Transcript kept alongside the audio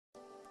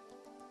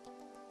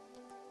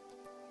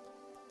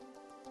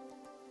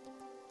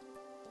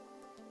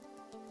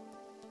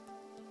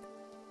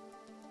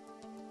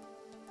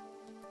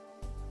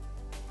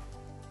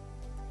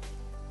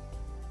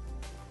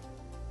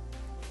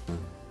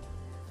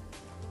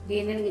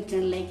Indian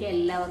കിച്ചണിലേക്ക്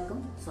എല്ലാവർക്കും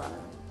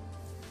സ്വാഗതം.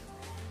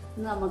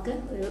 ഇന്ന് നമുക്ക്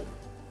ഒരു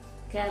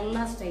കേരള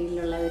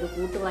സ്റ്റൈലിലുള്ള ഒരു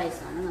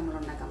കൂട്ടുപായസമാണ് നമ്മൾ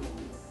ഉണ്ടാക്കാൻ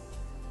പോകുന്നത്.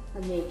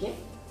 അതിലേക്ക്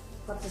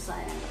കുറച്ച്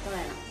സാധനങ്ങളൊക്കെ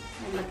വേണം.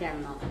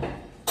 എന്തൊക്കെയാണെന്ന് നോക്കാം.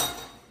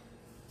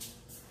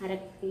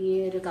 ഈ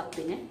ഒരു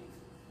കപ്പിന്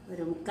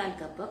ഒരു 1/4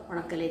 കപ്പ്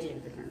ഉണക്കലേറ്റ്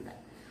എടുത്തിട്ടുണ്ട്.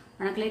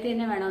 ഉണക്കലേറ്റ്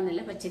തന്നെ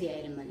വേണമെന്നില്ല, പച്ചരി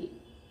ആയാലും മതി.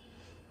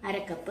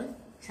 1/2 കപ്പ്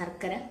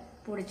ശർക്കര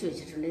പൊടിച്ചു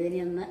വെച്ചിട്ടുണ്ട്.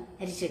 ഇതിനെ ഒന്ന്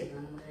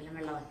അരിച്ചെടുക്കണം. നമ്മളെല്ലാം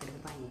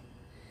വെള്ളമാക്കിയെടുക്കും പാനി.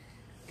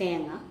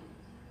 തേങ്ങ,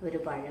 ഒരു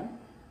പഴം,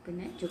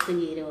 പിന്നെ ചുക്കും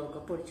ജീരകമൊക്കെ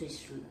പൊടിച്ചു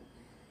വെച്ചിട്ടുണ്ട്.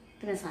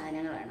 ഇത്രയും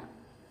സാധനങ്ങൾ വേണം.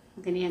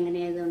 നമുക്കിനി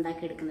എങ്ങനെയാണ് ഇത്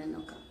ഉണ്ടാക്കിയെടുക്കുന്നതെന്ന്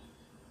നോക്കാം.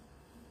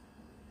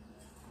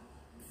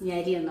 ഈ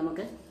അരിയൊന്ന്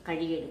നമുക്ക്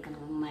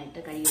കഴുകിയെടുക്കണം. നന്നായിട്ട്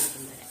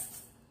കഴുകിയെടുക്കും വരെ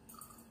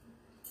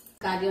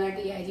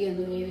ആദ്യമായിട്ട് ഈ അരി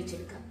ഒന്ന്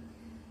വേവിച്ചെടുക്കാം.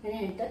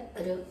 അതിനായിട്ട്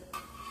ഒരു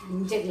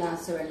 5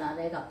 ഗ്ലാസ് വെള്ളം,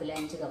 അതേ കപ്പിൽ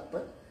 5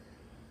 കപ്പ്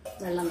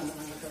വെള്ളം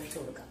നമുക്ക് ഒഴിച്ചു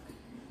കൊടുക്കാം.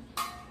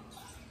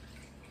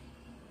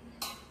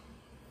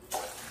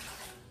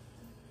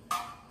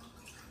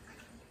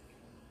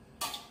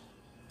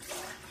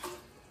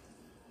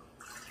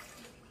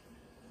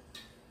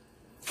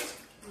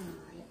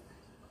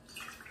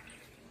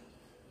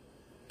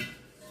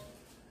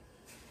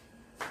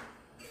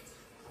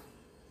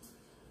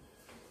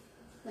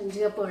 അഞ്ച്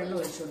കപ്പ് വെള്ളം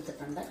ഒഴിച്ചു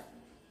കൊടുത്തിട്ടുണ്ട്.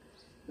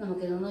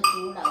 നമുക്കിതൊന്ന്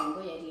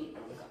ചൂടാകുമ്പോൾ അരി ഇട്ട്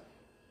കൊടുക്കാം.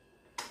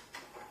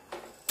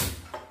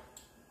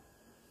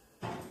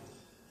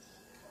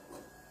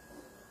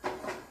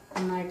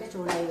 നന്നായിട്ട്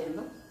ചൂടായി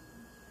വരുമ്പോൾ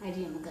അരി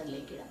നമുക്ക്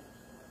അതിലേക്ക് ഇടാം.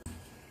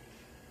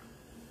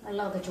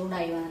 വെള്ളമൊക്കെ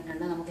ചൂടായി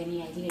വന്നിട്ടുണ്ട്. നമുക്കിനി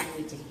അരി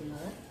കഴുകി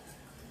വെച്ചിരിക്കുന്നത്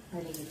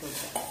അതിലേക്ക് ഇട്ട്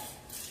കൊടുക്കാം.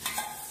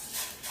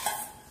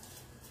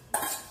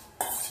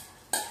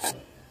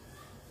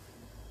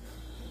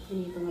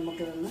 ഇനിയിപ്പോൾ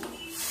നമുക്കിതൊന്ന്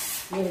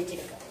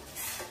വേവിച്ചെടുക്കാം.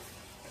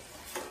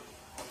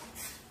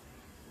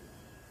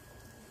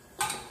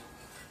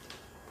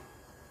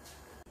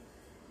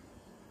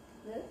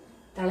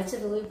 തിളച്ച്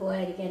തൂവി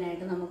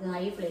പോകാതിരിക്കാനായിട്ട് നമുക്ക്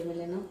ഹൈ ഫ്ലെയിമിൽ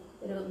നിന്നും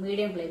ഒരു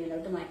മീഡിയം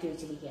ഫ്ലെയിമിലോട്ട് മാറ്റി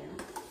വെച്ചിരിക്കുകയാണ്.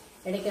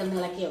 ഇടയ്ക്ക് ഒന്ന്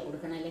ഇളക്കിയോ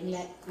കൊടുക്കണം, അല്ലെങ്കിൽ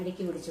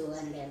അടിക്ക് പിടിച്ച്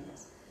പോകാനിടയുണ്ട്.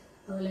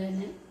 അതുപോലെ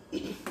തന്നെ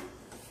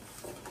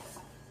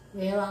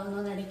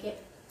വേവാകുന്നതിനിടയ്ക്ക്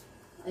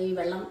ഈ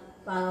വെള്ളം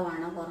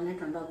പാകമാണോ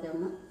കുറഞ്ഞിട്ടുണ്ടോ ഒക്കെ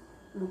ഒന്ന്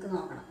നമുക്ക്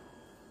നോക്കണം.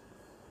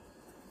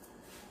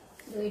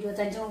 ഒരു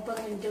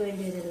 25-30 മിനിറ്റ്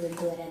വേണ്ടി വരും ഇത്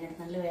വെന്ത് വരാനായിട്ട്.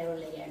 നല്ല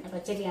വേവുള്ള അരിയാണ്.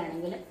 പച്ചരി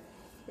ആണെങ്കിൽ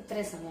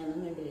ഇത്രയും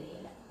സമയമൊന്നും വേണ്ടി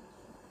വരികയില്ല.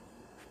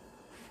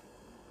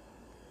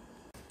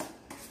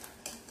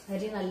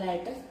 അരി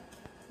നല്ലതായിട്ട്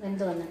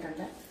വെന്ത്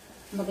വന്നിട്ടുണ്ട്.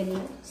 നമുക്കിനി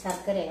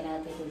ശർക്കര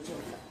അതിനകത്തേക്ക് ഒഴിച്ച്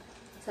കൊടുക്കാം.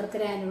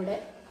 ശർക്കര ഞാനിവിടെ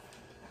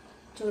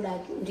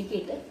ചൂടാക്കി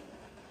ഉരുക്കിയിട്ട്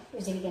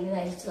വെച്ചിരിക്കുന്നത്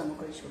അരിച്ച്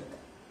നമുക്ക് ഒഴിച്ചു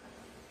കൊടുക്കാം.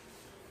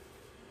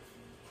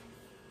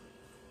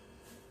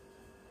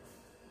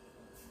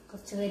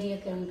 കുറച്ച്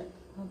കരിയൊക്കെ ഉണ്ട്.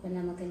 പിന്നെ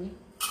നമുക്കിനി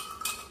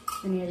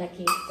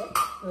ഇളക്കിയിട്ട്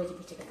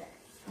യോജിപ്പിച്ചെടുക്കാം.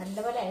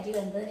 നല്ലപോലെ അരി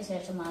വെന്തതിന്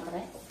ശേഷം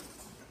മാത്രമേ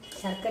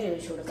ശർക്കര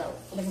ഒഴിച്ചു കൊടുക്കാവൂ,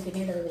 അല്ലെങ്കിൽ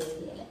പിന്നീട് അത്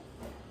വേവില്ല.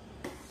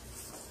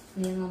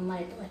 ഇനി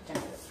നന്നായിട്ട്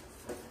വറ്റേണ്ടത്.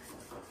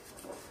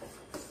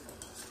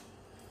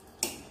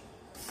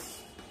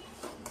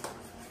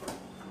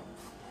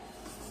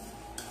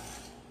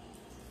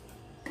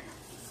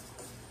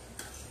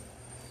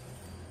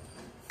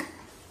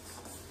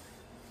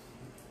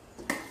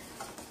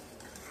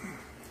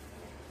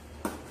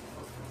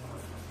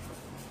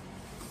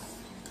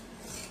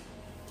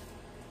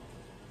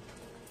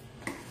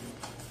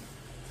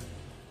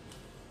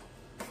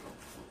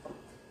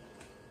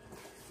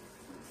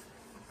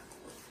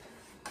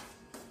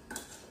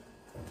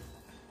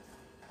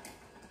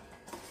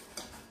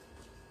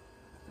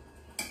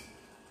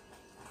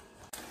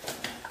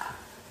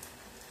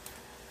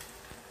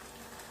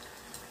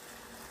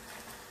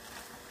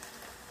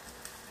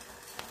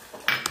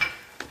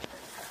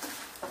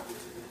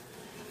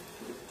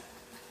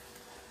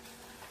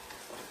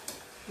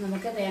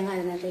 നമുക്ക് തേങ്ങ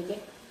അതിനകത്തേക്ക്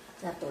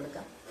ചേർത്ത്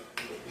കൊടുക്കാം.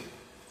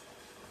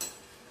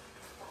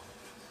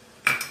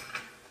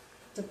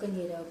 ചുക്കും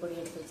ജീരകപ്പൊടി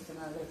എടുത്ത്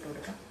വെച്ചിരുന്നത് അത് ഇട്ട്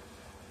കൊടുക്കാം.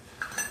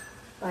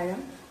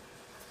 പഴം,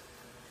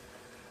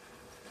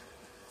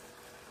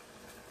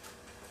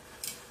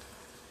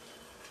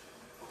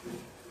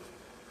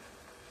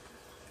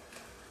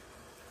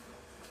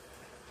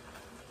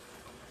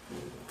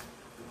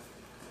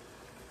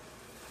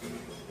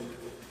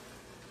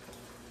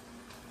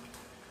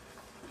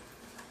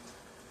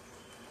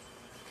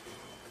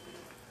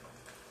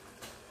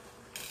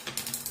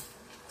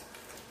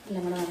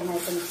 എല്ലാം കൂടെ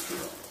നന്നായിട്ട് മിക്സ്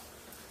ചെയ്യുക.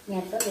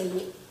 നേരത്തെ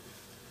നെയ്യ്,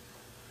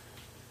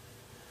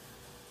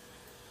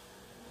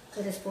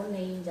 1 സ്പൂൺ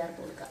നെയ്യും ചേർത്ത്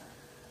കൊടുക്കാം.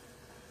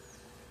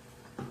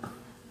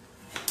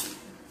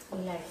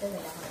 നല്ലതായിട്ട്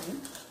എല്ലാം കൂടെ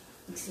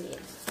മിക്സ്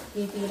ചെയ്യാം.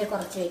 ഈ തീരെ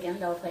കുറച്ച്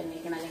വയ്ക്കണം, ലോ ഫ്ലെയിം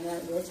വയ്ക്കണം, അല്ലെങ്കിൽ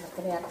അത്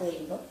ശർക്കര ചേർത്ത്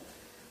കഴിയുമ്പോൾ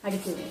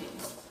അടിക്ക് വരും.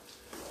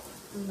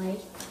 നന്നായി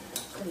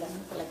എല്ലാം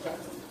തിളയ്ക്കാം.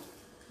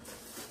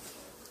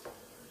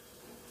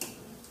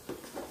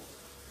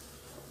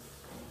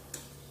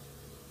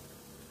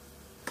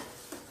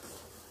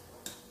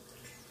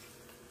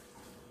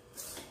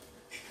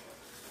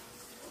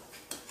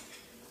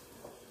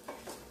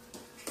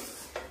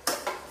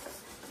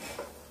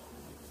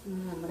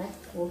 നമ്മുടെ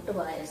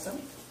കൂട്ടുപായസം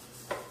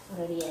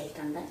റെഡി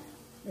ആയിട്ടുണ്ട്.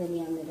 ഇതിനി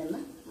ഒന്നിരുന്ന്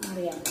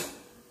അറിയാൻ പറ്റും.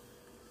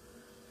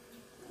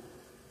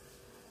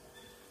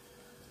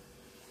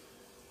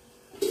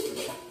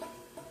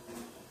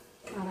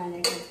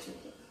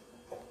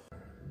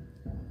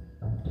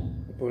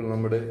 ഇപ്പോൾ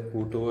നമ്മുടെ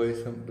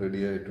കൂട്ടുപായസം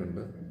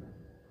റെഡിയായിട്ടുണ്ട്.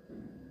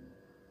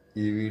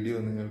 ഈ വീഡിയോ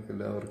നിങ്ങൾക്ക്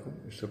എല്ലാവർക്കും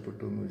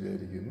ഇഷ്ടപ്പെട്ടു എന്ന്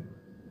വിചാരിക്കുന്നു.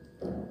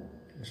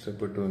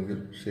 ഇഷ്ടപ്പെട്ടുവെങ്കിൽ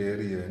ഷെയർ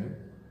ചെയ്യാനും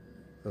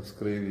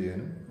സബ്സ്ക്രൈബ്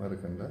ചെയ്യാനും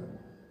മറക്കണ്ട.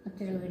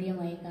 മറ്റൊരു വീഡിയോ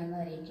ആയി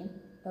കാണുന്നവരേക്കും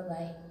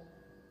ബൈ.